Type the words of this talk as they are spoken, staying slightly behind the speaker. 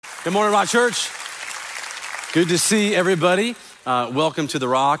Good morning, Rock Church. Good to see everybody. Welcome to The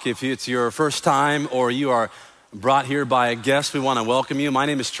Rock. If it's your first time or you are brought here by a guest, we want to welcome you. My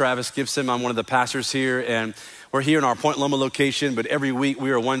name is Travis Gibson. I'm one of the pastors here, and we're here in our Point Loma location, but every week we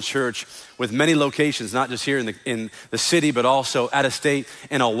are one church with many locations, not just here in the city, but also out of state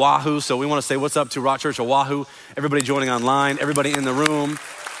in Oahu. So we want to say what's up to Rock Church Oahu, everybody joining online, everybody in the room,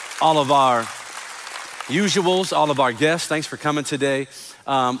 all of our usuals, all of our guests. Thanks for coming today.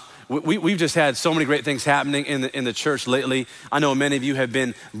 We've just had so many great things happening in the church lately. I know many of you have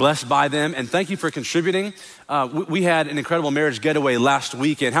been blessed by them, and thank you for contributing. We had an incredible marriage getaway last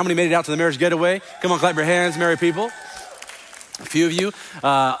weekend. How many made it out to the marriage getaway? Come on, clap your hands, married people. A few of you.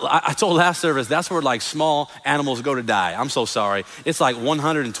 I told last service, that's where like small animals go to die. I'm so sorry. It's like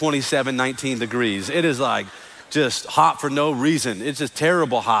 19 degrees. It is like just hot for no reason. It's just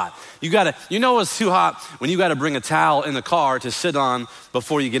terrible hot. You know it's too hot when you gotta bring a towel in the car to sit on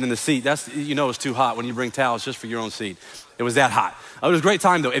before you get in the seat. It's too hot when you bring towels just for your own seat. It was that hot. It was a great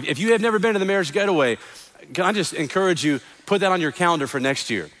time though. If you have never been to the marriage getaway, can I just encourage you, put that on your calendar for next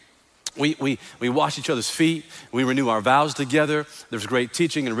year. We wash each other's feet. We renew our vows together. There's great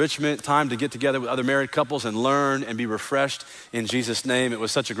teaching, enrichment, time to get together with other married couples and learn and be refreshed in Jesus' name. It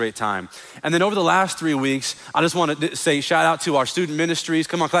was such a great time. And then over the last 3 weeks, I just want to say shout out to our student ministries.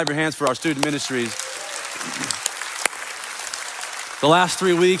 Come on, clap your hands for our student ministries. The last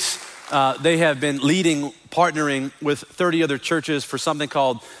 3 weeks, they have been leading, partnering with 30 other churches for something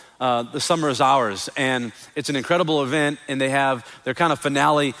called The Summer is Ours, and it's an incredible event, and they have their kind of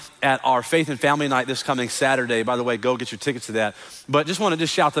finale at our Faith and Family Night this coming Saturday. By the way, go get your tickets to that. But just want to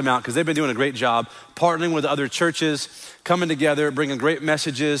shout them out because they've been doing a great job partnering with other churches, coming together, bringing great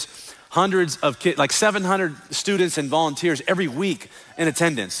messages. Hundreds of kids, like 700 students and volunteers every week in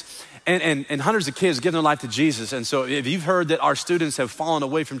attendance. And hundreds of kids giving their life to Jesus. And so if you've heard that our students have fallen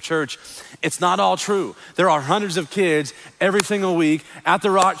away from church, it's not all true. There are hundreds of kids every single week at the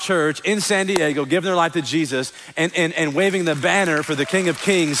Rock Church in San Diego giving their life to Jesus and waving the banner for the King of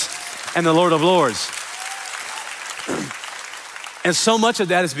Kings and the Lord of Lords. And so much of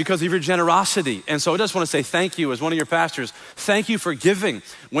that is because of your generosity. And so I just want to say thank you as one of your pastors. Thank you for giving.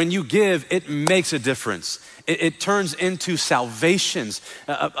 When you give, it makes a difference. It turns into salvations.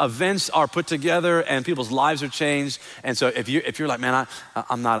 Events are put together and people's lives are changed. And so if you're like, man,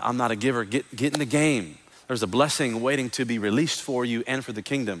 I'm not a giver, get in the game. There's a blessing waiting to be released for you and for the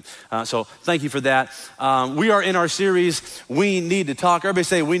kingdom. So thank you for that. We are in our series, We Need to Talk. Everybody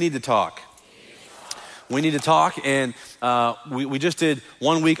say, we need to talk. We need to talk, and we just did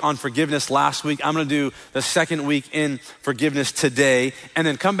 1 week on forgiveness last week. I'm gonna do the second week in forgiveness today, and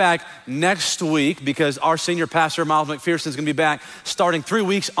then come back next week because our senior pastor, Miles McPherson, is gonna be back starting 3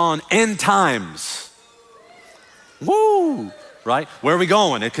 weeks on end times. Woo! Right? Where are we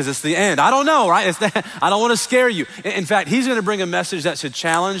going? Because it's the end. I don't know, right? I don't wanna scare you. In fact, he's gonna bring a message that should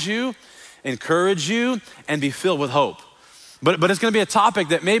challenge you, encourage you, and be filled with hope. But it's gonna be a topic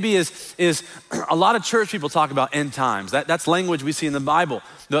that maybe is a lot of church people talk about end times. That's language we see in the Bible.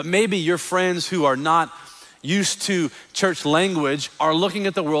 But maybe your friends who are not used to church language are looking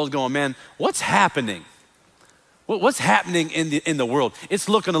at the world going, man, what's happening? What's happening in the world? It's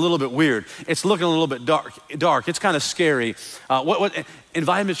looking a little bit weird. It's looking a little bit dark. It's kind of scary. Invite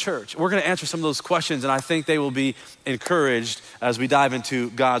them to church. We're gonna answer some of those questions, and I think they will be encouraged as we dive into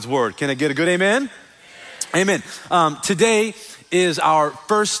God's word. Can I get a good amen? Amen. Today is our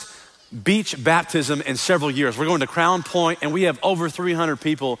first beach baptism in several years. We're going to Crown Point, and we have over 300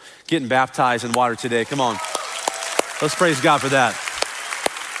 people getting baptized in water today. Come on. Let's praise God for that.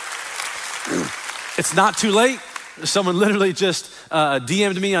 It's not too late. Someone literally just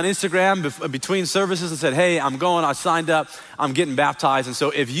DM'd me on Instagram between services and said, hey, I'm going, I signed up, I'm getting baptized. And so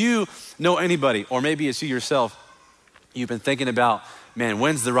if you know anybody, or maybe it's you yourself, you've been thinking about, man,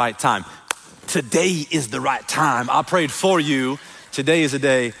 when's the right time? Today is the right time. I prayed for you. Today is a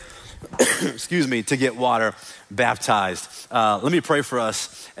day, to get water baptized. Let me pray for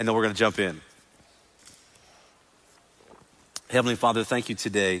us, and then we're gonna jump in. Heavenly Father, thank you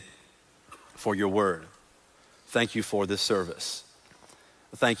today for your word. Thank you for this service.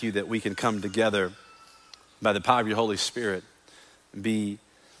 Thank you that we can come together by the power of your Holy Spirit and be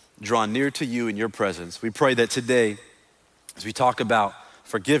drawn near to you in your presence. We pray that today, as we talk about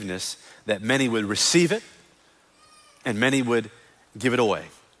forgiveness, that many would receive it and many would give it away.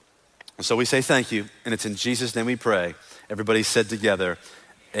 And so we say thank you, and it's in Jesus' name we pray. Everybody said together,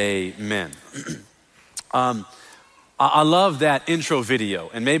 amen. I love that intro video,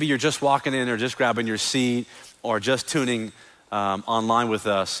 and maybe you're just walking in or just grabbing your seat or just tuning online with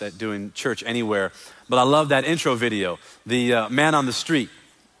us at doing church anywhere. But I love that intro video. The man on the street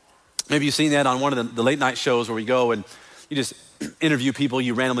Maybe you've seen that on one of the late night shows where we go and you just interview people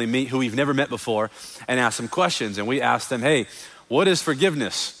you randomly meet who we've never met before and ask them questions. And we ask them, hey, what is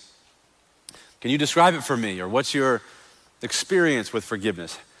forgiveness? Can you describe it for me? Or what's your experience with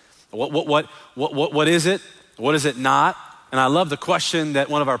forgiveness? What is it? What is it not? And I love the question that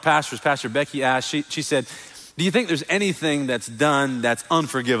one of our pastors, Pastor Becky, asked. She said, do you think there's anything that's done that's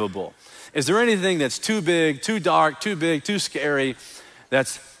unforgivable? Is there anything that's too big, too dark, too big, too scary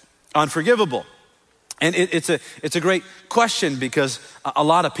that's unforgivable? And it's a great question because a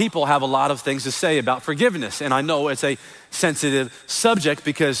lot of people have a lot of things to say about forgiveness. And I know it's a sensitive subject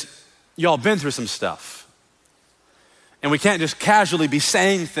because y'all been through some stuff. And we can't just casually be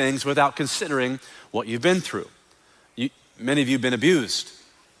saying things without considering what you've been through. Many of you have been abused.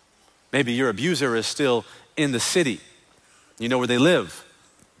 Maybe your abuser is still in the city. You know where they live.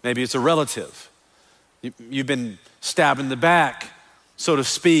 Maybe it's a relative. You've been stabbed in the back, so to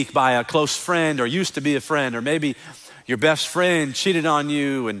speak, by a close friend or used to be a friend, or maybe your best friend cheated on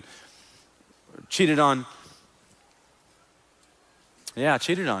you and cheated on you.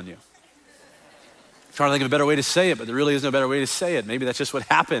 I'm trying to think of a better way to say it, but there really is no better way to say it. Maybe that's just what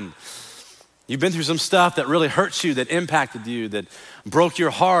happened. You've been through some stuff that really hurts you, that impacted you, that broke your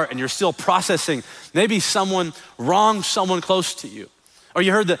heart, and you're still processing. Maybe someone wronged someone close to you. Or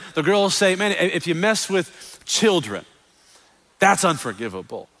you heard the girls say, man, if you mess with children, that's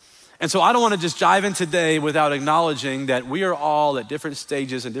unforgivable. And so I don't want to just dive in today without acknowledging that we are all at different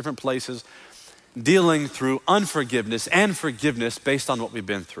stages and different places dealing through unforgiveness and forgiveness based on what we've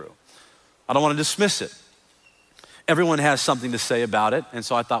been through. I don't want to dismiss it. Everyone has something to say about it. And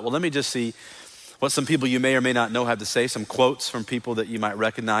so I thought, well, let me just see what some people you may or may not know have to say, some quotes from people that you might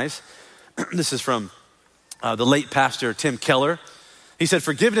recognize. This is from the late pastor Tim Keller. He said,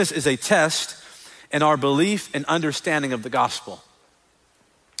 forgiveness is a test in our belief and understanding of the gospel.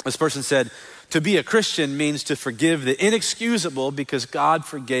 This person said, to be a Christian means to forgive the inexcusable because God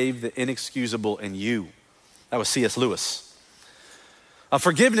forgave the inexcusable in you. That was C.S. Lewis.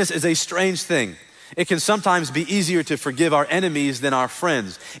 Forgiveness is a strange thing. It can sometimes be easier to forgive our enemies than our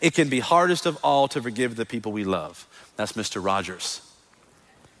friends. It can be hardest of all to forgive the people we love. That's Mr. Rogers.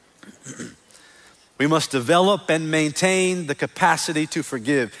 We must develop and maintain the capacity to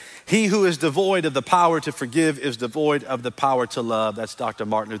forgive. He who is devoid of the power to forgive is devoid of the power to love. That's Dr.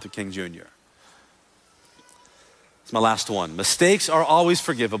 Martin Luther King Jr. It's my last one. Mistakes are always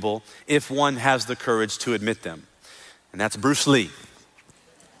forgivable if one has the courage to admit them. And that's Bruce Lee.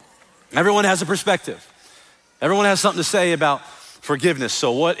 Everyone has a perspective. Everyone has something to say about forgiveness.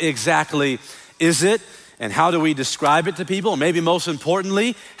 So what exactly is it? And how do we describe it to people? And maybe most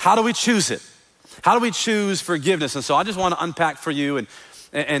importantly, how do we choose it? How do we choose forgiveness? And so I just want to unpack for you,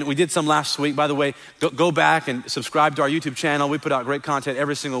 and we did some last week. By the way, go back and subscribe to our YouTube channel. We put out great content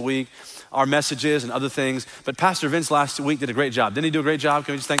every single week, our messages and other things. But Pastor Vince last week did a great job. Didn't he do a great job?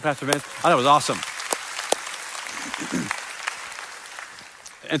 Can we just thank Pastor Vince? I thought it was awesome.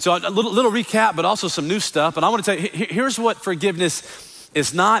 And so a little recap, but also some new stuff. And I want to tell you, here's what forgiveness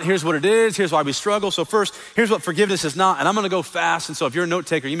is not. Here's what it is. Here's why we struggle. So first, here's what forgiveness is not. And I'm going to go fast. And so if you're a note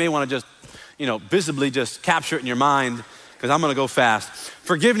taker, you may want to just, visibly just capture it in your mind because I'm going to go fast.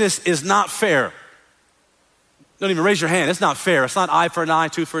 Forgiveness is not fair. Don't even raise your hand. It's not fair. It's not eye for an eye,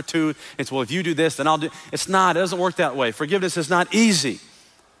 tooth for a tooth. It's, well, if you do this, then I'll do. It's not. It doesn't work that way. Forgiveness is not easy.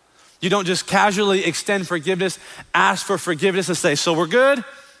 You don't just casually extend forgiveness, ask for forgiveness and say, so we're good?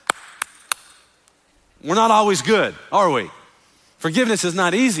 We're not always good, are we? Forgiveness is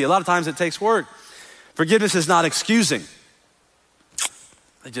not easy. A lot of times it takes work. Forgiveness is not excusing.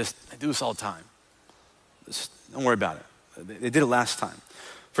 They do this all the time. Don't worry about it. They did it last time.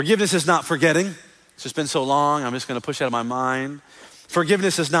 Forgiveness is not forgetting. It's just been so long, I'm just gonna push it out of my mind.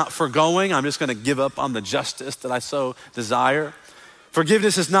 Forgiveness is not forgoing. I'm just gonna give up on the justice that I so desire.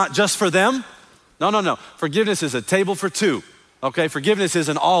 Forgiveness is not just for them. No. Forgiveness is a table for two, okay? Forgiveness is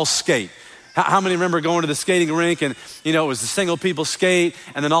an all skate. How many remember going to the skating rink and, it was the single people skate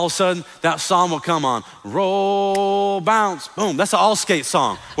and then all of a sudden that song will come on. Roll, bounce, boom. That's an all skate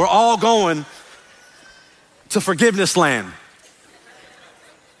song. We're all going to forgiveness land.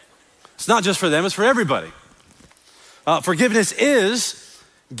 It's not just for them, it's for everybody. Forgiveness is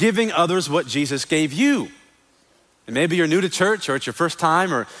giving others what Jesus gave you. And maybe you're new to church or it's your first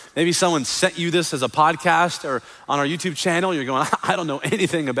time, or maybe someone sent you this as a podcast or on our YouTube channel. You're going, I don't know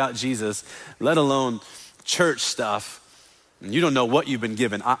anything about Jesus, let alone church stuff. And you don't know what you've been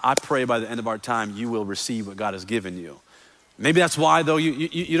given. I pray by the end of our time, you will receive what God has given you. Maybe that's why though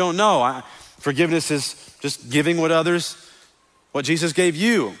you don't know. Forgiveness is just giving what Jesus gave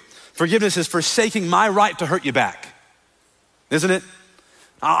you. Forgiveness is forsaking my right to hurt you back, isn't it?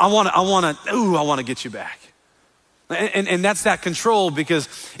 I want to get you back. And that's that control, because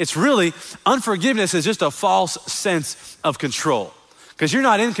it's really, unforgiveness is just a false sense of control. Because you're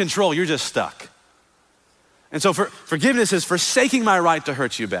not in control, you're just stuck. And so forgiveness is forsaking my right to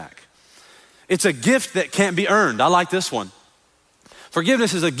hurt you back. It's a gift that can't be earned. I like this one.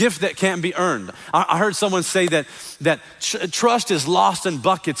 Forgiveness is a gift that can't be earned. I heard someone say that trust is lost in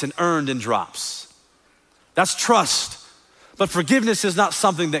buckets and earned in drops. That's trust. But forgiveness is not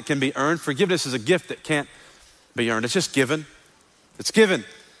something that can be earned. Forgiveness is a gift that can't be earned. It's just given. It's given.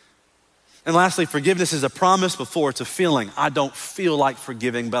 And lastly, forgiveness is a promise before it's a feeling. I don't feel like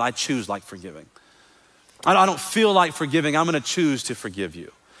forgiving, but I choose like forgiving. I don't feel like forgiving. I'm going to choose to forgive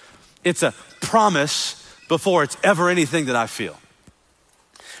you. It's a promise before it's ever anything that I feel.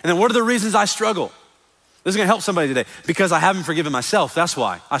 And then what are the reasons I struggle? This is going to help somebody today. Because I haven't forgiven myself. That's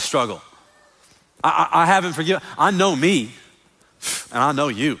why I struggle. I haven't forgiven. I know me and I know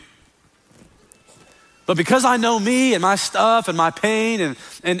you. But because I know me and my stuff and my pain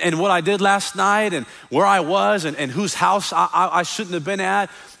and what I did last night and where I was and whose house I shouldn't have been at,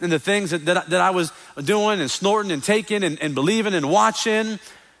 and the things that I was doing and snorting and taking and believing and watching,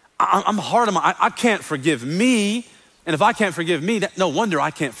 I'm hard on I can't forgive me. And if I can't forgive me, no wonder I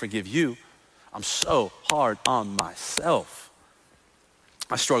can't forgive you. I'm so hard on myself.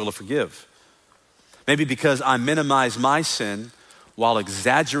 I struggle to forgive. Maybe because I minimize my sin while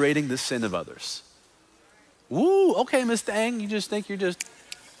exaggerating the sin of others. Ooh, okay, Miss Thang, you just think you're just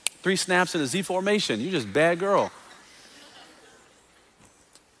 3 snaps in a Z formation. You're just a bad girl.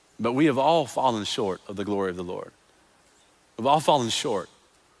 But we have all fallen short of the glory of the Lord. We've all fallen short.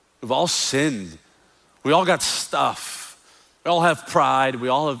 We've all sinned. We all got stuff. We all have pride. We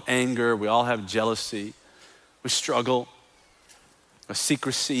all have anger. We all have jealousy. We struggle with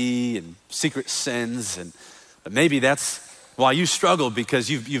secrecy and secret sins. But maybe that's why you struggle, because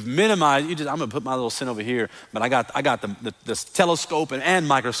you've minimized. I'm gonna put my little sin over here, but I got the telescope and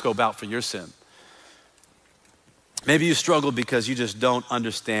microscope out for your sin. Maybe you struggle because you just don't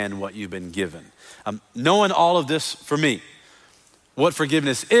understand what you've been given. Knowing all of this for me, what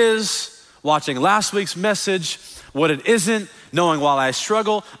forgiveness is, watching last week's message, what it isn't, knowing while I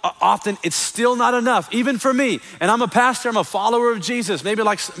struggle, often it's still not enough, even for me. And I'm a pastor, I'm a follower of Jesus. Maybe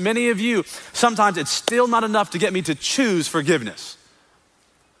like many of you, sometimes it's still not enough to get me to choose forgiveness.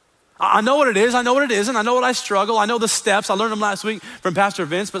 I know what it is, I know what it isn't, I know what I struggle, I know the steps, I learned them last week from Pastor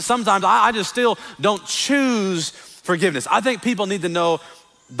Vince, but sometimes I just still don't choose forgiveness. I think people need to know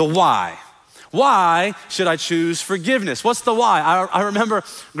the why. Why should I choose forgiveness? What's the why? I remember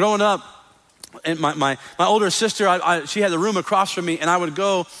growing up, and my older sister, she had the room across from me, and I would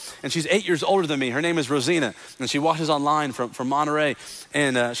go, and she's 8 years older than me. Her name is Rosina, and she watches online from Monterey,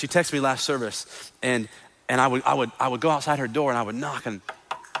 and she texted me last service, and I would go outside her door, and I would knock, and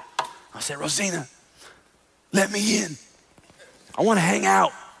I said, Rosina, let me in. I want to hang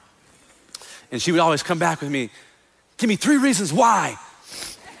out. And she would always come back with me, give me 3 reasons why.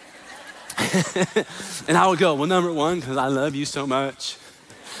 And I would go, well, number 1, because I love you so much.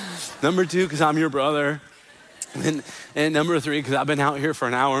 Number 2, because I'm your brother. And number 3, because I've been out here for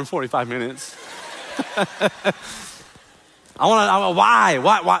an hour and 45 minutes.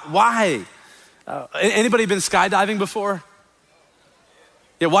 Why? Anybody been skydiving before?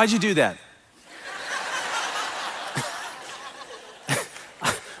 Yeah, why'd you do that?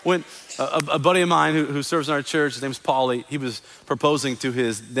 When a buddy of mine who serves in our church, his name's Paulie, he was proposing to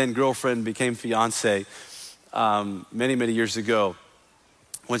his then girlfriend, became fiance, many, many years ago.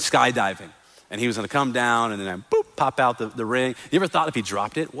 Went skydiving, and he was gonna come down and then boop, pop out the ring. You ever thought if he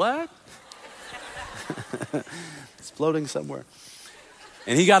dropped it, what? It's floating somewhere.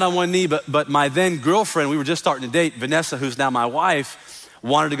 And he got on one knee, but my then girlfriend, we were just starting to date, Vanessa, who's now my wife,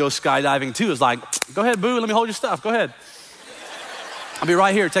 wanted to go skydiving too. It was like, go ahead, boo, let me hold your stuff, go ahead. I'll be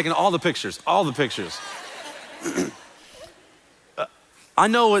right here taking all the pictures. I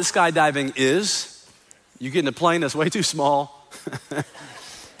know what skydiving is. You get in a plane that's way too small.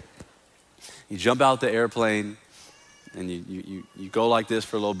 You jump out the airplane and you go like this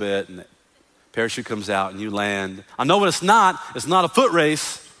for a little bit, and the parachute comes out and you land. I know what it's not. It's not a foot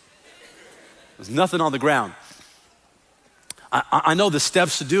race. There's nothing on the ground. I know the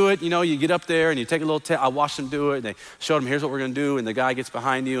steps to do it. You know, you get up there and you take a little I watched them do it, and they showed them, here's what we're gonna do, and the guy gets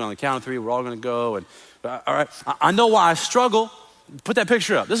behind you, and on the count of 3, we're all gonna go. And all right, I know why I struggle. Put that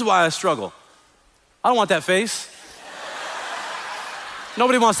picture up. This is why I struggle. I don't want that face.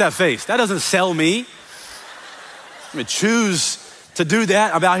 Nobody wants that face. That doesn't sell me. I'm gonna choose to do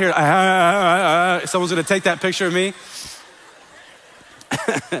that. I'm out here, someone's gonna take that picture of me.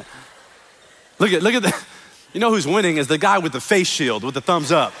 Look at that. You know who's winning is the guy with the face shield, with the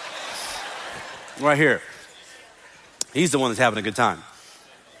thumbs up. Right here. He's the one that's having a good time.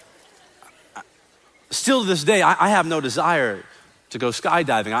 Still to this day, I have no desire to go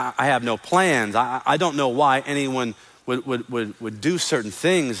skydiving. I have no plans. I don't know why anyone would do certain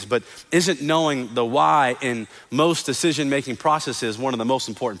things, but isn't knowing the why in most decision-making processes one of the most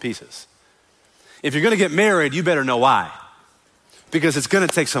important pieces? If you're gonna get married, you better know why, because it's gonna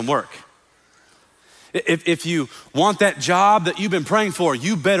take some work. If you want that job that you've been praying for,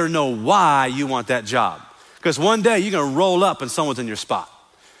 you better know why you want that job. Because one day you're gonna roll up and someone's in your spot.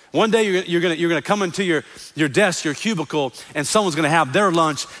 One day you're gonna come into your desk, your cubicle, and someone's gonna have their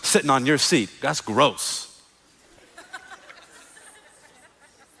lunch sitting on your seat. That's gross.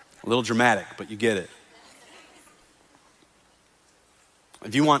 A little dramatic, but you get it.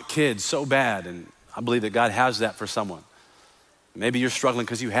 If you want kids so bad, and I believe that God has that for someone, maybe you're struggling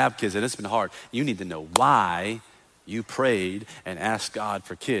because you have kids and it's been hard. You need to know why you prayed and asked God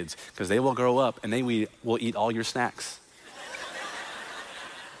for kids, because they will grow up and they will eat all your snacks.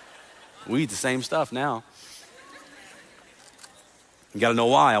 We eat the same stuff now. You gotta know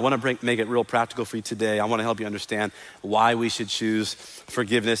why. I wanna make it real practical for you today. I wanna help you understand why we should choose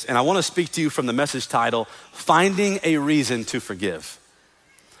forgiveness. And I wanna speak to you from the message title, Finding a Reason to Forgive.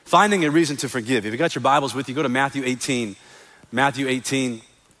 Finding a reason to forgive. If you got your Bibles with you, go to Matthew 18. Matthew 18,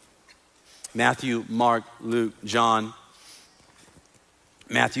 Matthew, Mark, Luke, John.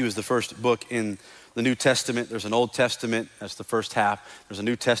 Matthew is the first book in the New Testament. There's an Old Testament, that's the first half. There's a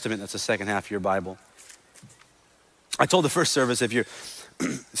New Testament, that's the second half of your Bible. I told the first service, if you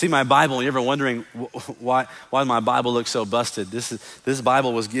see my Bible and you're ever wondering why my Bible looks so busted, this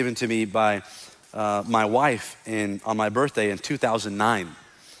Bible was given to me by my wife on my birthday in 2009.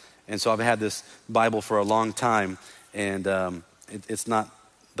 And so I've had this Bible for a long time, and it's not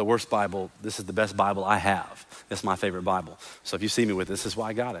the worst Bible. This is the best Bible I have. It's my favorite Bible. So if you see me with this is why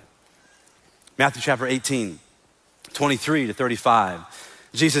I got it. Matthew chapter 18, 23 to 35.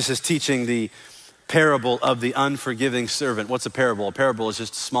 Jesus is teaching the parable of the unforgiving servant. What's a parable? A parable is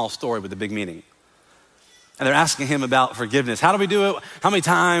just a small story with a big meaning. And they're asking him about forgiveness. How do we do it? How many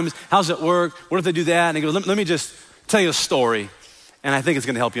times? How does it work? What if they do that? And he goes, let me just tell you a story, and I think it's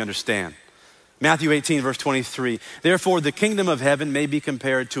gonna help you understand. Matthew 18, verse 23. Therefore, the kingdom of heaven may be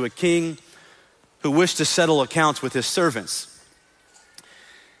compared to a king who wished to settle accounts with his servants.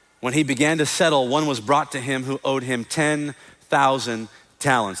 When he began to settle, one was brought to him who owed him 10,000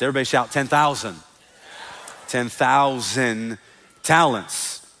 talents. Everybody shout 10,000. 10,000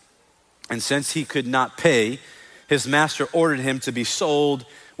 talents. And since he could not pay, his master ordered him to be sold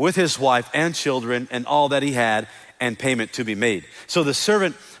with his wife and children and all that he had, and payment to be made. So the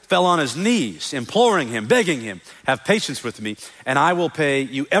servant fell on his knees, imploring him, begging him, have patience with me, and I will pay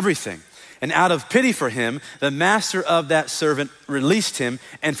you everything. And out of pity for him, the master of that servant released him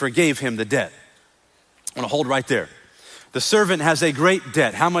and forgave him the debt. I want to hold right there. The servant has a great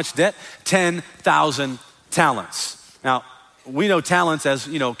debt. How much debt? 10,000 talents. Now, we know talents as,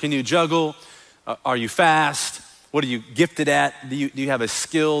 can you juggle? Are you fast? What are you gifted at? Do you have a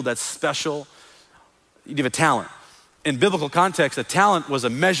skill that's special? You have a talent. In biblical context, a talent was a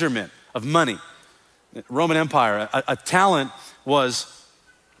measurement of money. Roman Empire, a talent was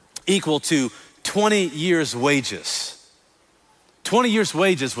equal to 20 years' wages. 20 years'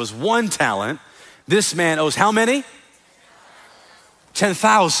 wages was one talent. This man owes how many?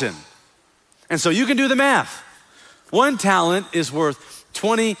 10,000. And so you can do the math. One talent is worth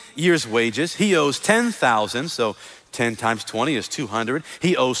 20 years' wages. He owes 10,000, so 10 times 20 is 200.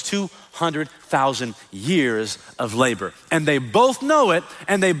 He owes 200,000 years of labor. And they both know it,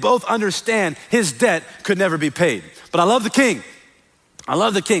 and they both understand his debt could never be paid. But I love the king. I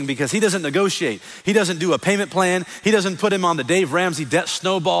love the king because he doesn't negotiate. He doesn't do a payment plan. He doesn't put him on the Dave Ramsey debt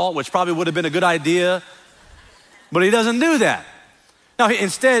snowball, which probably would have been a good idea. But he doesn't do that. Now,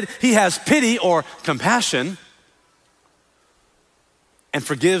 instead, he has pity or compassion and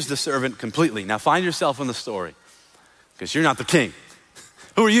forgives the servant completely. Now, find yourself in the story because you're not the king.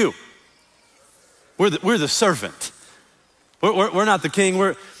 Who are you? We're the servant. We're not the king.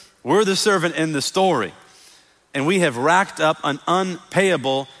 We're the servant in the story. And we have racked up an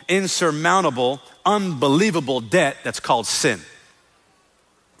unpayable, insurmountable, unbelievable debt that's called sin.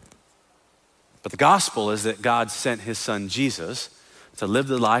 But the gospel is that God sent his son Jesus to live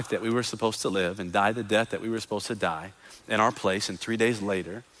the life that we were supposed to live and die the death that we were supposed to die in our place. And 3 days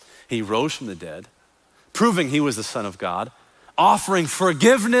later, he rose from the dead, proving he was the Son of God, offering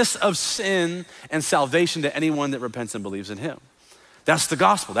forgiveness of sin and salvation to anyone that repents and believes in him. That's the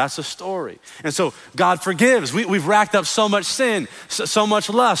gospel. That's the story. And so God forgives. We've racked up so much sin, so much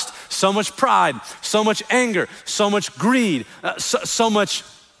lust, so much pride, so much anger, so much greed, so much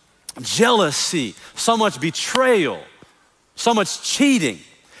jealousy, so much betrayal, so much cheating,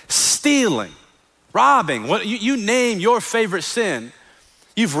 stealing, robbing. You name your favorite sin.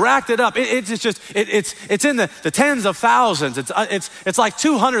 You've racked it up. It's in the tens of thousands. It's like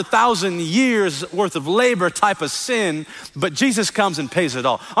 200,000 years worth of labor type of sin, but Jesus comes and pays it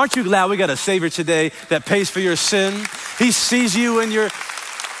all. Aren't you glad we got a Savior today that pays for your sin? He sees you in your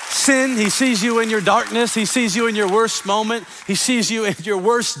sin. He sees you in your darkness. He sees you in your worst moment. He sees you in your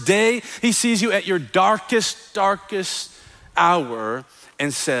worst day. He sees you at your darkest hour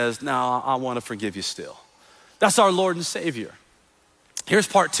and says, "Now I want to forgive you still." That's our Lord and Savior. Here's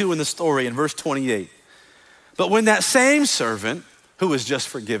part 2 in the story in verse 28. But when that same servant, who was just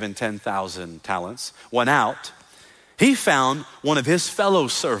forgiven 10,000 talents, went out, he found one of his fellow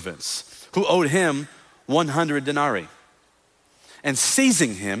servants who owed him 100 denarii. And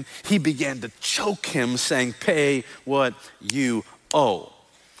seizing him, he began to choke him, saying, "Pay what you owe."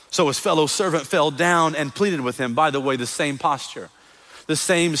 So his fellow servant fell down and pleaded with him. By the way, the same posture, the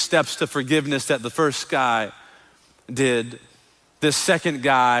same steps to forgiveness that the first guy did. This second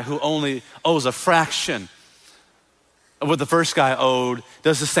guy who only owes a fraction of what the first guy owed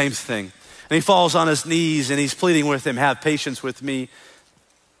does the same thing. And he falls on his knees and he's pleading with him, "Have patience with me.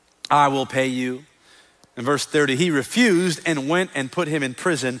 I will pay you." In verse 30, he refused and went and put him in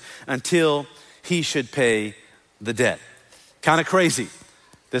prison until he should pay the debt. Kind of crazy.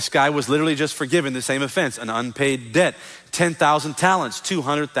 This guy was literally just forgiven the same offense, an unpaid debt, 10,000 talents,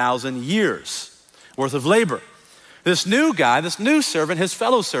 200,000 years worth of labor. This new guy, this new servant, his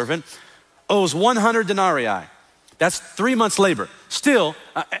fellow servant, owes 100 denarii. That's 3 months labor. Still,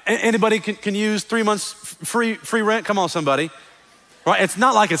 anybody can use 3 months free rent? Come on, somebody. Right? It's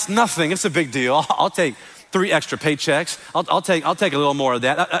not like it's nothing. It's a big deal. I'll take 3 extra paychecks. I'll take a little more of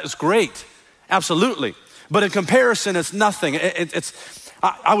that. That's great. Absolutely. But in comparison, it's nothing.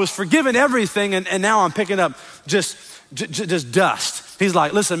 I was forgiven everything, and now I'm picking up just dust. He's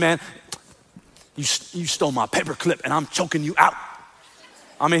like, "Listen, man, you stole my paperclip and I'm choking you out."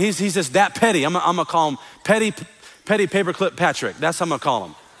 I mean, he's just that petty. I'm gonna call him petty paperclip Patrick. That's how I'm gonna call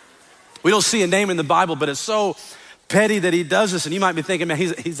him. We don't see a name in the Bible, but it's so petty that he does this. And you might be thinking, "Man,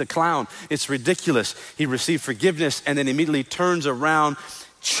 he's a clown. It's ridiculous." He received forgiveness and then immediately turns around,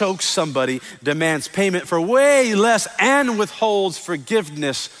 chokes somebody, demands payment for way less and withholds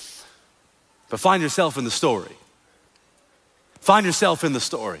forgiveness. But find yourself in the story. Find yourself in the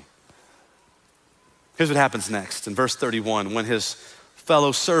story. Here's what happens next in verse 31. When his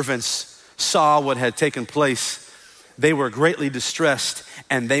fellow servants saw what had taken place, they were greatly distressed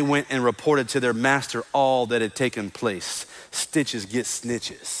and they went and reported to their master all that had taken place. Stitches get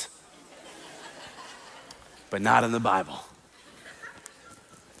snitches, but not in the Bible.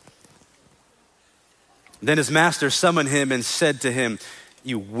 Then his master summoned him and said to him,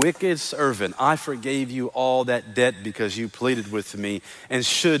 "You wicked servant, I forgave you all that debt because you pleaded with me. And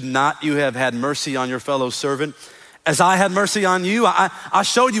should not you have had mercy on your fellow servant as I had mercy on you?" I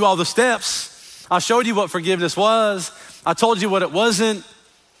showed you all the steps. I showed you what forgiveness was. I told you what it wasn't.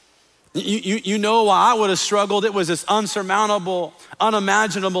 You know why I would have struggled. It was this unsurmountable,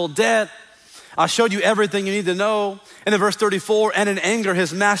 unimaginable debt. I showed you everything you need to know. And in verse 34, and in anger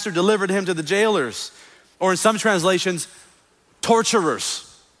his master delivered him to the jailers, or in some translations, torturers,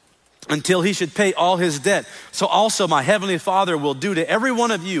 until he should pay all his debt. So also my heavenly Father will do to every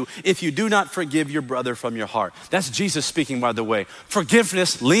one of you if you do not forgive your brother from your heart. That's Jesus speaking, by the way.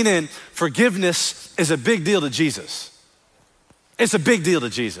 Forgiveness, lean in. Forgiveness is a big deal to Jesus. It's a big deal to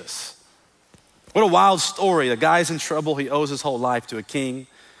Jesus. What a wild story. A guy's in trouble. He owes his whole life to a king.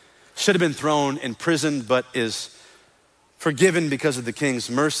 Should have been thrown in prison, but is forgiven because of the king's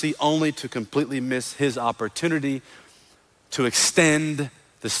mercy, only to completely miss his opportunity to extend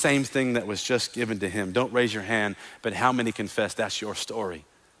the same thing that was just given to him. Don't raise your hand, but how many confess that's your story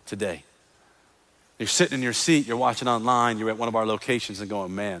today? You're sitting in your seat, you're watching online, you're at one of our locations and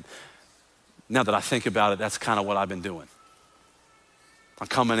going, "Man, now that I think about it, that's kind of what I've been doing. I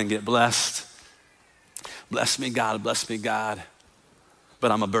come in and get blessed. Bless me, God,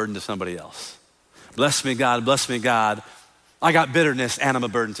 but I'm a burden to somebody else. Bless me, God. I got bitterness and I'm a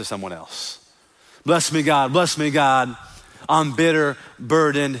burden to someone else. Bless me, God. I'm bitter,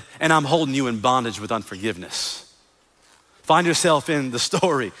 burdened, and I'm holding you in bondage with unforgiveness." Find yourself in the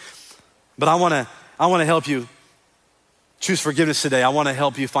story. But I wanna help you choose forgiveness today. I wanna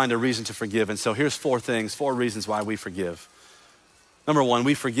help you find a reason to forgive. And so here's 4 reasons why we forgive. Number 1,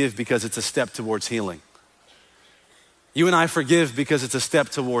 we forgive because it's a step towards healing. You and I forgive because it's a step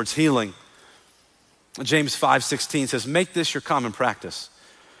towards healing. James 5:16 says, make this your common practice.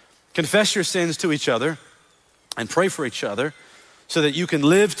 Confess your sins to each other and pray for each other so that you can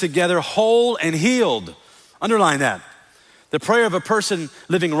live together whole and healed. Underline that. The prayer of a person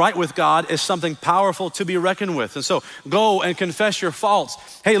living right with God is something powerful to be reckoned with. And so go and confess your faults.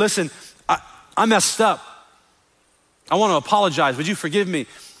 Hey, listen, I messed up. I want to apologize. Would you forgive me?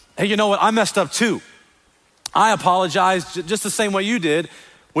 Hey, you know what? I messed up too. I apologize just the same way you did.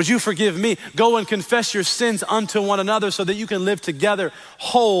 Would you forgive me? Go and confess your sins unto one another so that you can live together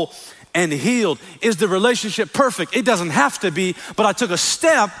whole and healed. Is the relationship perfect? It doesn't have to be, but I took a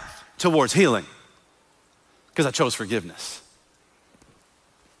step towards healing because I chose forgiveness.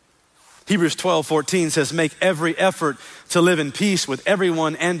 Hebrews 12:14 says, make every effort to live in peace with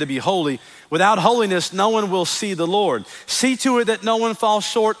everyone and to be holy. Without holiness, no one will see the Lord. See to it that no one falls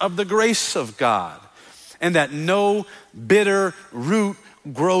short of the grace of God, and that no bitter root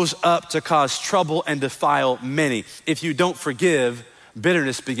grows up to cause trouble and defile many. If you don't forgive,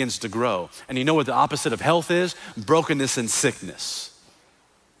 bitterness begins to grow. And you know what the opposite of health is? Brokenness and sickness.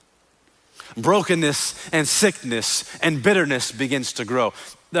 Brokenness and sickness and bitterness begins to grow.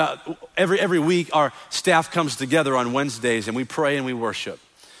 Every week, our staff comes together on Wednesdays and we pray and we worship.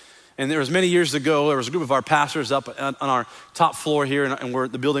 And there was many years ago, there was a group of our pastors up on our top floor here in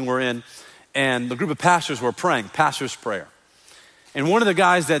the building we're in. And the group of pastors were praying, pastor's prayer. And one of the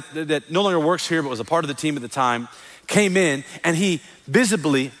guys that no longer works here but was a part of the team at the time came in, and he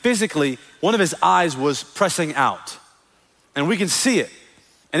physically, one of his eyes was pressing out. And we can see it.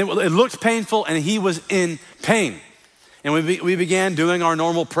 And it looked painful, and he was in pain. And we began doing our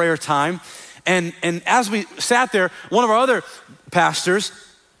normal prayer time. And as we sat there, one of our other pastors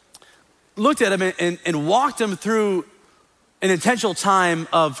looked at him and walked him through an intentional time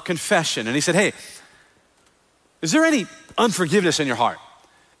of confession. And he said, hey, is there any unforgiveness in your heart?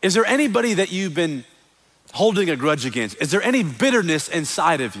 Is there anybody that you've been holding a grudge against? Is there any bitterness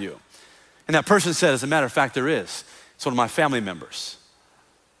inside of you? And that person said, as a matter of fact, there is. It's one of my family members.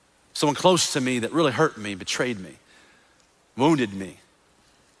 Someone close to me that really hurt me, betrayed me, wounded me.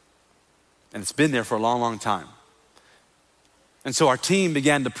 And it's been there for a long, long time. And so our team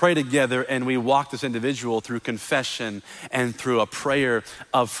began to pray together, and we walked this individual through confession and through a prayer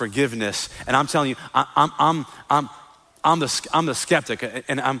of forgiveness. And I'm telling you, I'm the skeptic,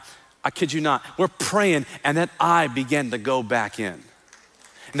 and I kid you not. We're praying, and that eye began to go back in,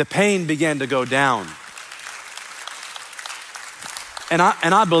 and the pain began to go down. And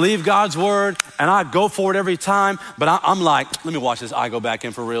I believe God's word, and I go for it every time. But I'm like, let me watch this eye go back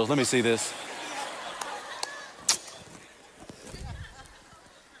in for real. Let me see this.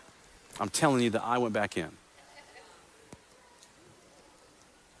 I'm telling you, the eye went back in.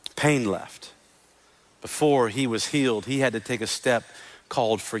 Pain left. Before he was healed, he had to take a step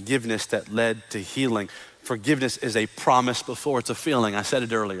called forgiveness that led to healing. Forgiveness is a promise before it's a feeling. I said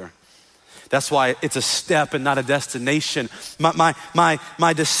it earlier. That's why it's a step and not a destination.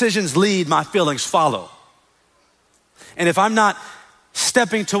 My decisions lead, my feelings follow. And if I'm not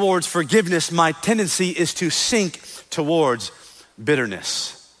stepping towards forgiveness, my tendency is to sink towards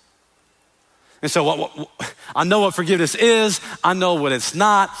bitterness. And so I know what forgiveness is. I know what it's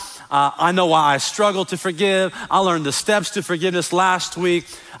not. I know why I struggle to forgive. I learned the steps to forgiveness last week.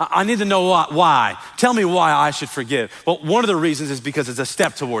 I need to know why. Tell me why I should forgive. Well, one of the reasons is because it's a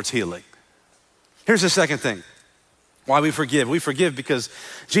step towards healing. Here's the second thing, why we forgive. We forgive because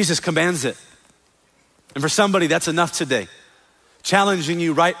Jesus commands it. And for somebody, that's enough today. Challenging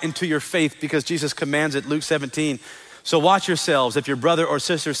you right into your faith because Jesus commands it. Luke 17. So watch yourselves. If your brother or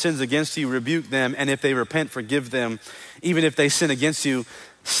sister sins against you, rebuke them. And if they repent, forgive them. Even if they sin against you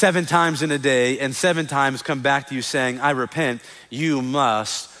 7 times in a day and 7 times come back to you saying, I repent, you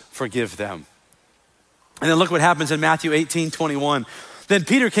must forgive them. And then look what happens in Matthew 18:21. Then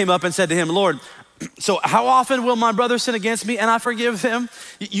Peter came up and said to him, Lord, so how often will my brother sin against me and I forgive them?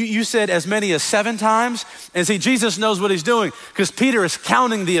 You said as many as 7 times. And see, Jesus knows what he's doing because Peter is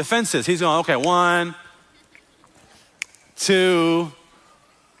counting the offenses. He's going, okay, 1, 2,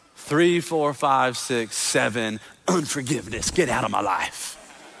 3, 4, 5, 6, 7, unforgiveness, get out of my life.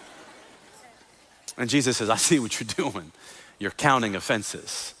 And Jesus says, I see what you're doing. You're counting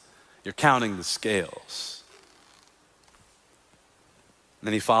offenses. You're counting the scales. And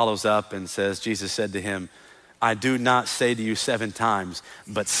then he follows up and says, Jesus said to him, I do not say to you 7 times,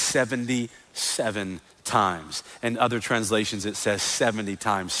 but 77 times. In other translations, it says 70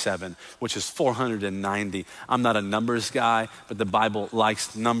 times 7, which is 490. I'm not a numbers guy, but the Bible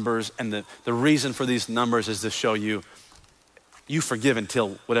likes numbers. And the reason for these numbers is to show you, you forgive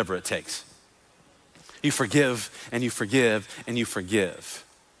until whatever it takes. You forgive and you forgive and you forgive.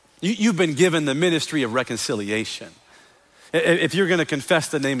 You've been given the ministry of reconciliation. If you're gonna confess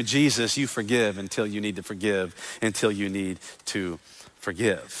the name of Jesus, you forgive until you need to forgive, until you need to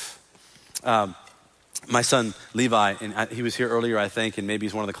forgive. My son Levi, and he was here earlier, I think, and maybe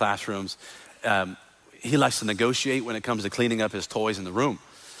he's one of the classrooms. He likes to negotiate when it comes to cleaning up his toys in the room.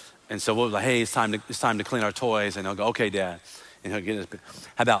 And so we'll be like, hey, it's time to clean our toys. And he'll go, okay, Dad. And he'll get his,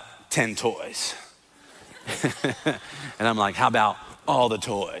 how about 10 toys? And I'm like, how about all the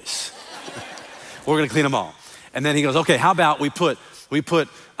toys? We're gonna clean them all. And then he goes, okay, how about we put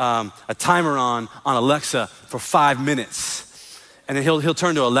a timer on Alexa for 5 minutes. And then he'll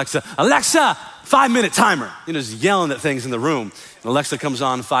turn to Alexa, 5-minute timer. You know, just yelling at things in the room. And Alexa comes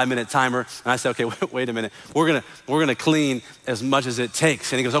on, 5-minute timer. And I say, okay, wait a minute. We're gonna clean as much as it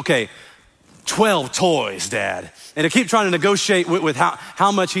takes. And he goes, okay, 12 toys, Dad. And I keep trying to negotiate with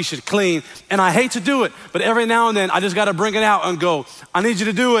how much he should clean. And I hate to do it, but every now and then I just gotta bring it out and go, I need you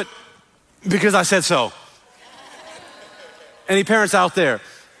to do it because I said so. Any parents out there?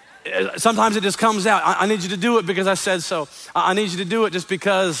 Sometimes it just comes out. I need you to do it because I said so. I need you to do it just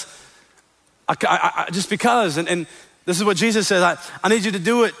because. And this is what Jesus says. I need you to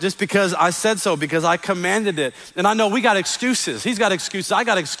do it just because I said so, because I commanded it. And I know we got excuses. He's got excuses. I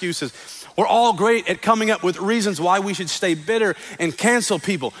got excuses. We're all great at coming up with reasons why we should stay bitter and cancel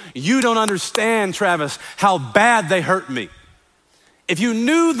people. You don't understand, Travis, how bad they hurt me. If you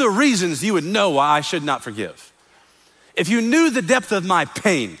knew the reasons, you would know why I should not forgive. If you knew the depth of my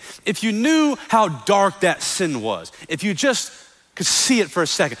pain, if you knew how dark that sin was, if you just could see it for a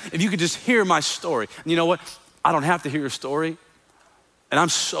second, if you could just hear my story. And you know what? I don't have to hear your story. And I'm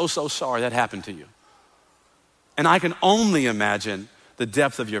so sorry that happened to you. And I can only imagine the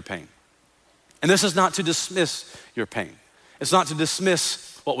depth of your pain. And this is not to dismiss your pain. It's not to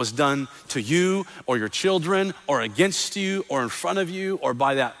dismiss what was done to you or your children or against you or in front of you or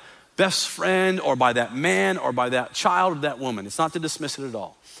by that best friend or by that man or by that child or that woman. It's not to dismiss it at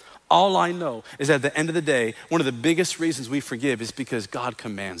all. All I know is at the end of the day, one of the biggest reasons we forgive is because God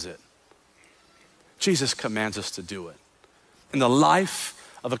commands it. Jesus commands us to do it. In the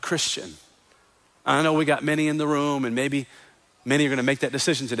life of a Christian, I know we got many in the room and maybe many are gonna make that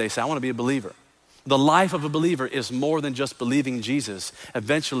decision today, say, I wanna be a believer. The life of a believer is more than just believing Jesus.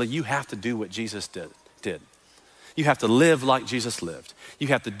 Eventually, you have to do what Jesus did. You have to live like Jesus lived. You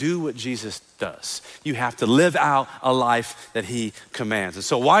have to do what Jesus does. You have to live out a life that he commands. And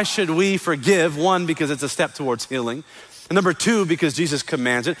so why should we forgive? One, because it's a step towards healing. And number two, because Jesus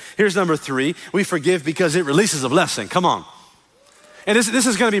commands it. Here's number three, we forgive because it releases a blessing. Come on. And this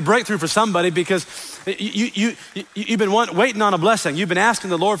is gonna be breakthrough for somebody because you've been waiting on a blessing. You've been asking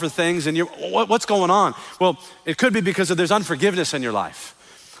the Lord for things and what's going on? Well, it could be because there's unforgiveness in your life.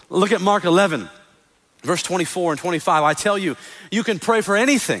 Look at Mark 11, verse 24 and 25. I tell you, you can pray for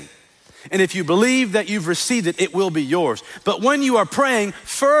anything. And if you believe that you've received it, it will be yours. But when you are praying,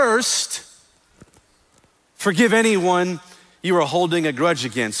 first, forgive anyone you are holding a grudge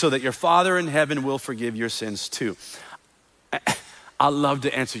against so that your Father in heaven will forgive your sins too. I love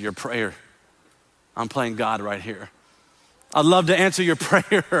to answer your prayer. I'm playing God right here. I'd love to answer your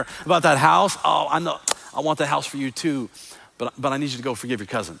prayer about that house. Oh, I know, I want that house for you too, but I need you to go forgive your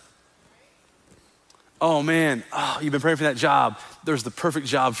cousin. Oh man, you've been praying for that job. There's the perfect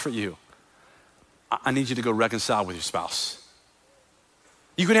job for you. I need you to go reconcile with your spouse.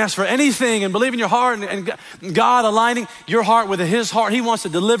 You can ask for anything and believe in your heart and God aligning your heart with his heart. He wants to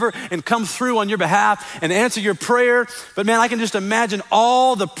deliver and come through on your behalf and answer your prayer. But man, I can just imagine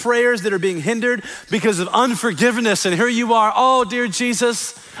all the prayers that are being hindered because of unforgiveness. And here you are, oh dear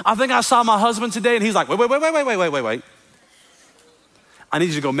Jesus, I think I saw my husband today and he's like, wait. I need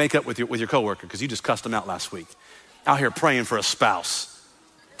you to go make up with your coworker because you just cussed him out last week. Out here praying for a spouse,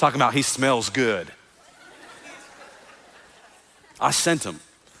 talking about he smells good. I sent him,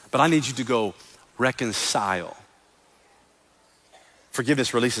 but I need you to go reconcile.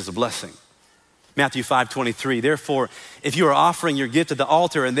 Forgiveness releases a blessing. Matthew 5:23, therefore, if you are offering your gift at the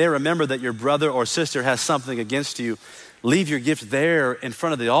altar and there remember that your brother or sister has something against you, leave your gift there in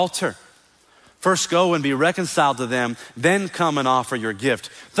front of the altar. First go and be reconciled to them, then come and offer your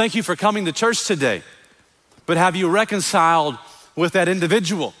gift. Thank you for coming to church today, but have you reconciled with that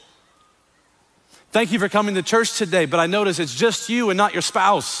individual? Thank you for coming to church today, but I notice it's just you and not your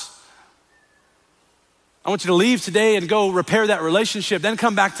spouse. I want you to leave today and go repair that relationship, then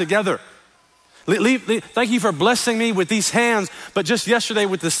come back together. Leave. Thank you for blessing me with these hands, but just yesterday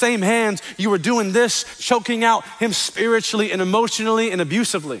with the same hands, you were doing this, choking out him spiritually and emotionally and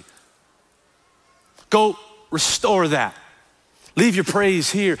abusively. Go restore that. Leave your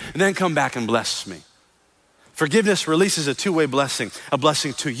praise here and then come back and bless me. Forgiveness releases a two-way blessing, a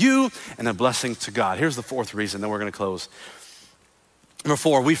blessing to you and a blessing to God. Here's the fourth reason, then we're gonna close. Number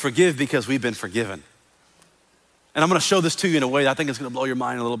 4, we forgive because we've been forgiven. And I'm gonna show this to you in a way that I think is gonna blow your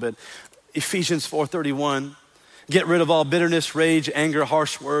mind a little bit. Ephesians 4:31, get rid of all bitterness, rage, anger,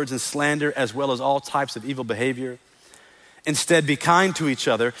 harsh words, and slander, as well as all types of evil behavior. Instead, be kind to each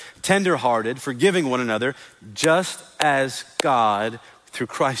other, tender-hearted, forgiving one another, just as God, through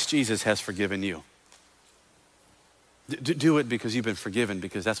Christ Jesus, has forgiven you. Do it because you've been forgiven,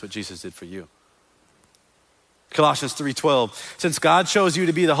 because that's what Jesus did for you. Colossians 3:12, since God chose you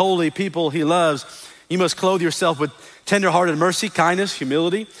to be the holy people he loves, you must clothe yourself with tender-hearted mercy, kindness,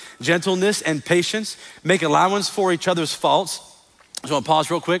 humility, gentleness, and patience. Make allowance for each other's faults. I just want to pause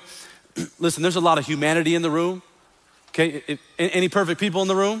real quick. Listen, there's a lot of humanity in the room. Okay, any perfect people in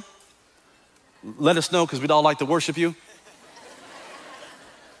the room? Let us know, because we'd all like to worship you.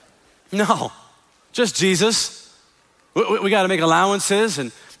 No, just Jesus. We got to make allowances,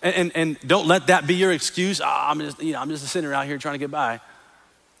 and don't let that be your excuse. I'm just a sinner out here trying to get by.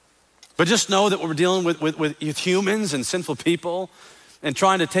 But just know that we're dealing with humans and sinful people and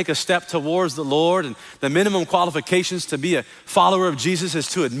trying to take a step towards the Lord. And the minimum qualifications to be a follower of Jesus is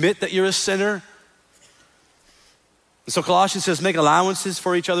to admit that you're a sinner. And so Colossians says, make allowances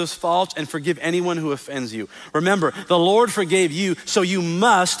for each other's faults and forgive anyone who offends you. Remember, the Lord forgave you, so you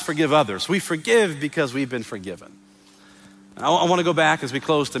must forgive others. We forgive because we've been forgiven. I want to go back as we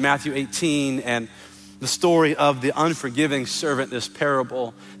close to Matthew 18 and the story of the unforgiving servant, this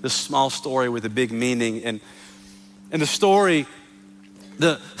parable, this small story with a big meaning. And in the story,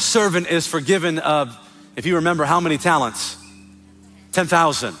 the servant is forgiven of, if you remember, how many talents?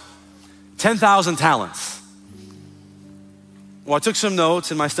 10,000. 10,000 talents. Well, I took some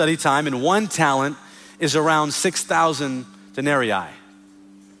notes in my study time, and 1 talent is around 6,000 denarii.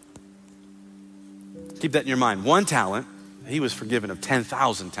 Keep that in your mind. 1 talent, he was forgiven of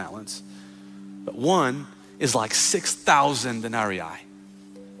 10,000 talents. But 1 is like 6,000 denarii.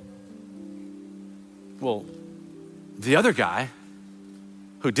 Well, the other guy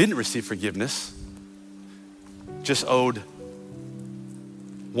who didn't receive forgiveness just owed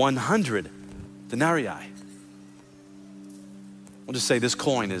 100 denarii. We'll just say this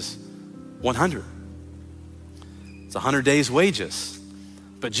coin is 100. It's 100 days' wages.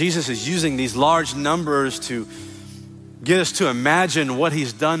 But Jesus is using these large numbers to get us to imagine what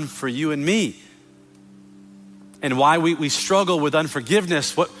he's done for you and me. And why we struggle with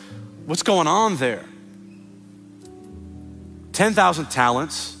unforgiveness. What's going on there? 10,000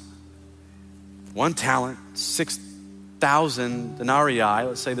 talents, 1 talent, 6,000 denarii.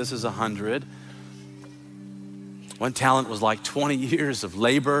 Let's say this is 100. 1 talent was like 20 years of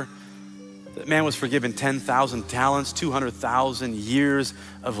labor. That man was forgiven 10,000 talents, 200,000 years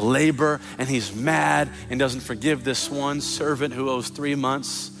of labor, and he's mad and doesn't forgive this one servant who owes 3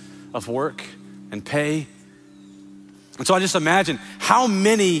 months of work and pay. And so I just imagine how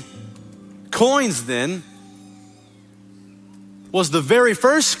many coins then was the very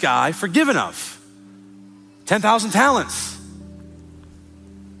first guy forgiven of? 10,000 talents.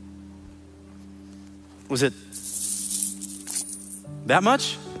 Was it that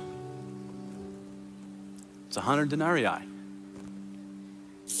much? It's 100 denarii.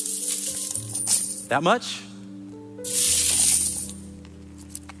 That much?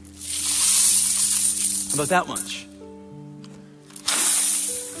 How about that much?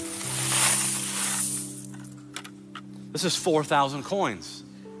 This is 4,000 coins.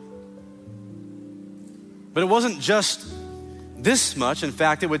 But it wasn't just this much. In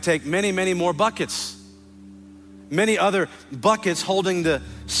fact, it would take many, many more buckets. Many other buckets holding the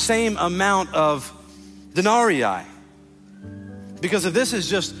same amount of denarii. Because if this is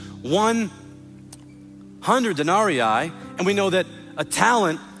just 100 denarii, and we know that a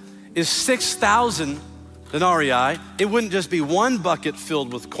talent is 6,000 denarii, it wouldn't just be 1 bucket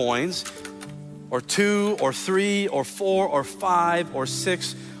filled with coins, or 2, or 3, or 4, or 5, or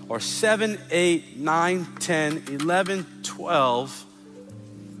 6, or 7, 8, 9, 10, 11, 12,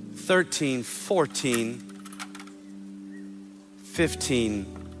 13, 14, 15,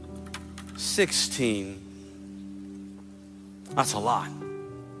 16. That's a lot.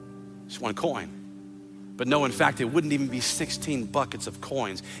 Just 1 coin. But no, in fact, it wouldn't even be 16 buckets of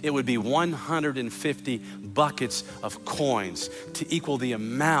coins. It would be 150 buckets of coins to equal the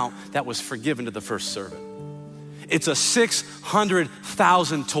amount that was forgiven to the first servant. It's a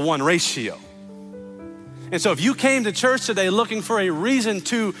 600,000 to 1 ratio. And so if you came to church today looking for a reason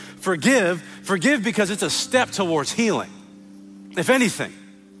to forgive because it's a step towards healing, if anything.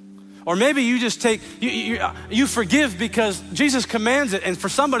 Or maybe you just you forgive because Jesus commands it, and for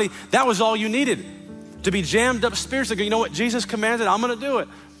somebody, that was all you needed. to be jammed up spiritually. Go, you know what Jesus commanded? I'm gonna do it.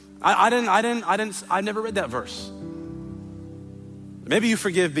 I never read that verse. Maybe you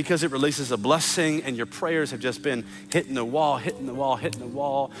forgive because it releases a blessing and your prayers have just been hitting the wall,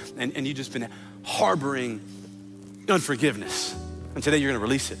 and you've just been harboring unforgiveness. And today you're gonna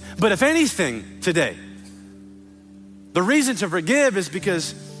release it. But if anything today, the reason to forgive is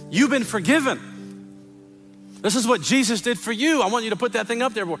because you've been forgiven. This is what Jesus did for you. I want you to put that thing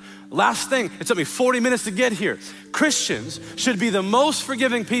up there. Last thing, it took me 40 minutes to get here. Christians should be the most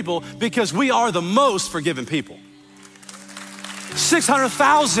forgiving people because we are the most forgiven people.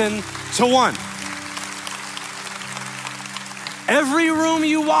 600,000 to 1. Every room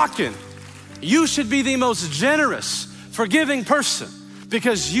you walk in, you should be the most generous, forgiving person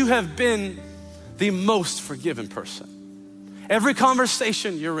because you have been the most forgiven person. Every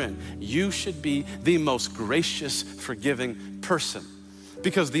conversation you're in, you should be the most gracious, forgiving person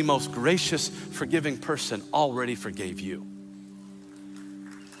because the most gracious, forgiving person already forgave you.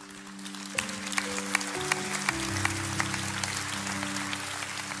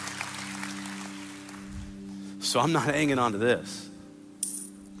 So I'm not hanging on to this.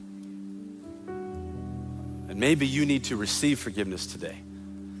 And maybe you need to receive forgiveness today,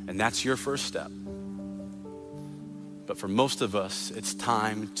 and that's your first step. But for most of us, it's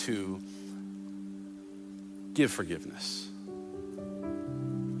time to give forgiveness.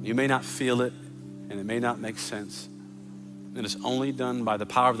 You may not feel it, and it may not make sense. And it's only done by the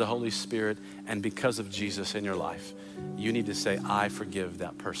power of the Holy Spirit and because of Jesus in your life. You need to say, I forgive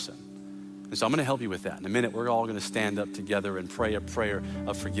that person. And so I'm gonna help you with that. In a minute, we're all gonna stand up together and pray a prayer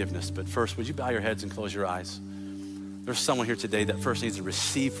of forgiveness. But first, would you bow your heads and close your eyes? There's someone here today that first needs to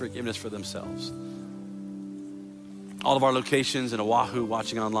receive forgiveness for themselves. All of our locations in Oahu,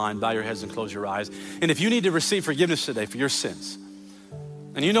 watching online, bow your heads and close your eyes. And if you need to receive forgiveness today for your sins,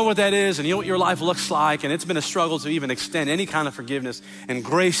 and you know what that is, and you know what your life looks like, and it's been a struggle to even extend any kind of forgiveness and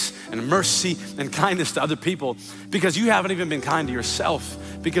grace and mercy and kindness to other people because you haven't even been kind to yourself,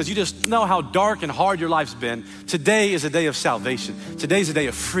 because you just know how dark and hard your life's been. Today is a day of salvation. Today's a day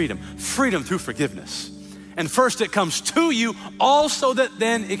of freedom through forgiveness. And first it comes to you, all so that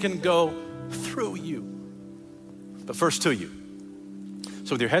then it can go through you. But first to you.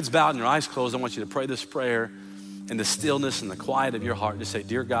 So with your heads bowed and your eyes closed, I want you to pray this prayer in the stillness and the quiet of your heart. Just say,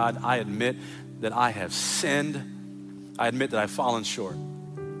 dear God, I admit that I have sinned. I admit that I've fallen short.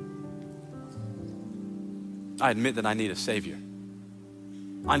 I admit that I need a Savior.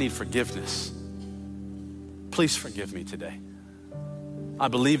 I need forgiveness. Please forgive me today. I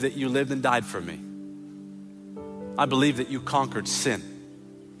believe that you lived and died for me. I believe that you conquered sin.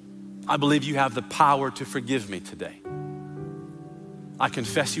 I believe you have the power to forgive me today. I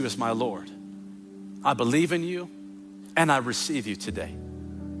confess you as my Lord. I believe in you and I receive you today.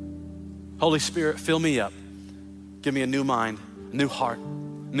 Holy Spirit, fill me up. Give me a new mind, a new heart,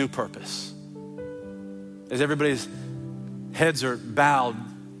 new purpose. As everybody's heads are bowed,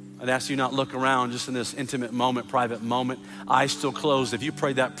 I'd ask you not look around just in this intimate moment, private moment, eyes still closed. If you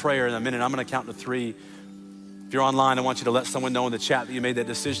prayed that prayer in a minute, I'm gonna count to 3. If you're online, I want you to let someone know in the chat that you made that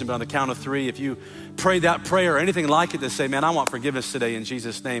decision. But on the count of 3, if you prayed that prayer or anything like it to say, man, I want forgiveness today in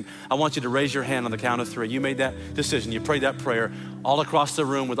Jesus' name, I want you to raise your hand on the count of 3. You made that decision. You prayed that prayer all across the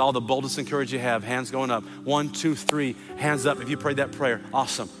room with all the boldness and courage you have. Hands going up. 1, 2, 3. Hands up if you prayed that prayer.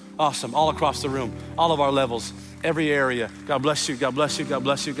 Awesome. Awesome. All across the room. All of our levels. Every area. God bless you. God bless you. God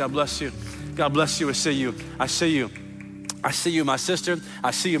bless you. God bless you. God bless you. I see you. I see you. I see you, my sister. I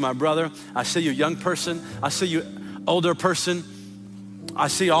see you, my brother. I see you, young person. I see you, older person. I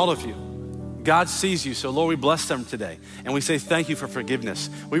see all of you. God sees you. So Lord, we bless them today. And we say thank you for forgiveness.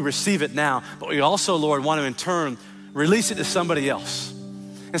 We receive it now, but we also, Lord, want to in turn release it to somebody else.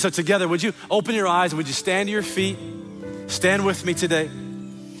 And so together, would you open your eyes and would you stand to your feet? Stand with me today.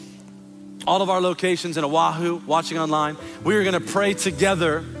 All of our locations in Oahu, watching online, we are gonna pray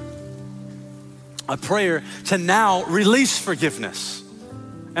together a prayer to now release forgiveness.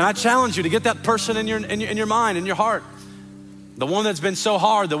 And I challenge you to get that person in your mind, in your heart. The one that's been so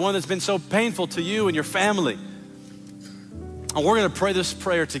hard, the one that's been so painful to you and your family. And we're gonna pray this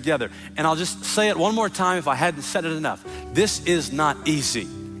prayer together. And I'll just say it one more time if I hadn't said it enough. This is not easy.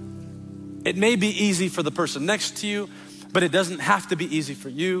 It may be easy for the person next to you, but it doesn't have to be easy for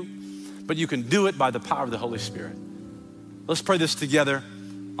you. But you can do it by the power of the Holy Spirit. Let's pray this together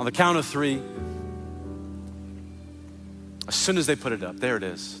on the count of 3. As soon as they put it up, there it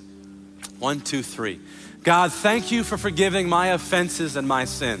is. 1, 2, 3. God, thank you for forgiving my offenses and my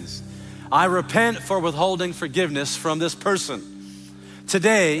sins. I repent for withholding forgiveness from this person.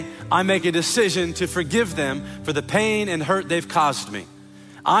 Today, I make a decision to forgive them for the pain and hurt they've caused me.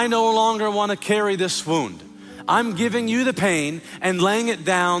 I no longer want to carry this wound. I'm giving you the pain and laying it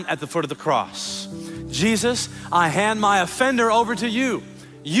down at the foot of the cross. Jesus, I hand my offender over to you.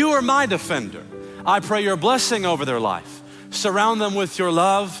 You are my defender. I pray your blessing over their life. Surround them with your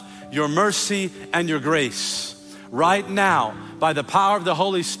love, your mercy, and your grace. Right now, by the power of the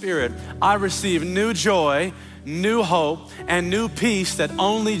Holy Spirit, I receive new joy, new hope, and new peace that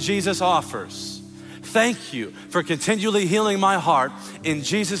only Jesus offers. Thank you for continually healing my heart. In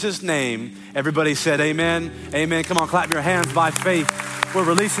Jesus' name, everybody said amen, amen. Come on, clap your hands by faith. We're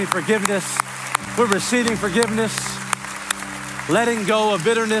releasing forgiveness. We're receiving forgiveness, letting go of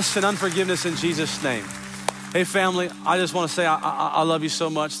bitterness and unforgiveness in Jesus' name. Hey family, I just want to say I love you so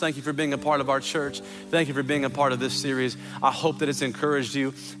much. Thank you for being a part of our church. Thank you for being a part of this series. I hope that it's encouraged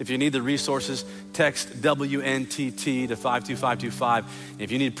you. If you need the resources, text WNTT to 52525.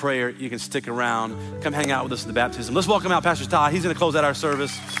 If you need prayer, you can stick around. Come hang out with us at the baptism. Let's welcome out Pastor Ty. He's going to close out our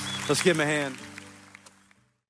service. Let's give him a hand.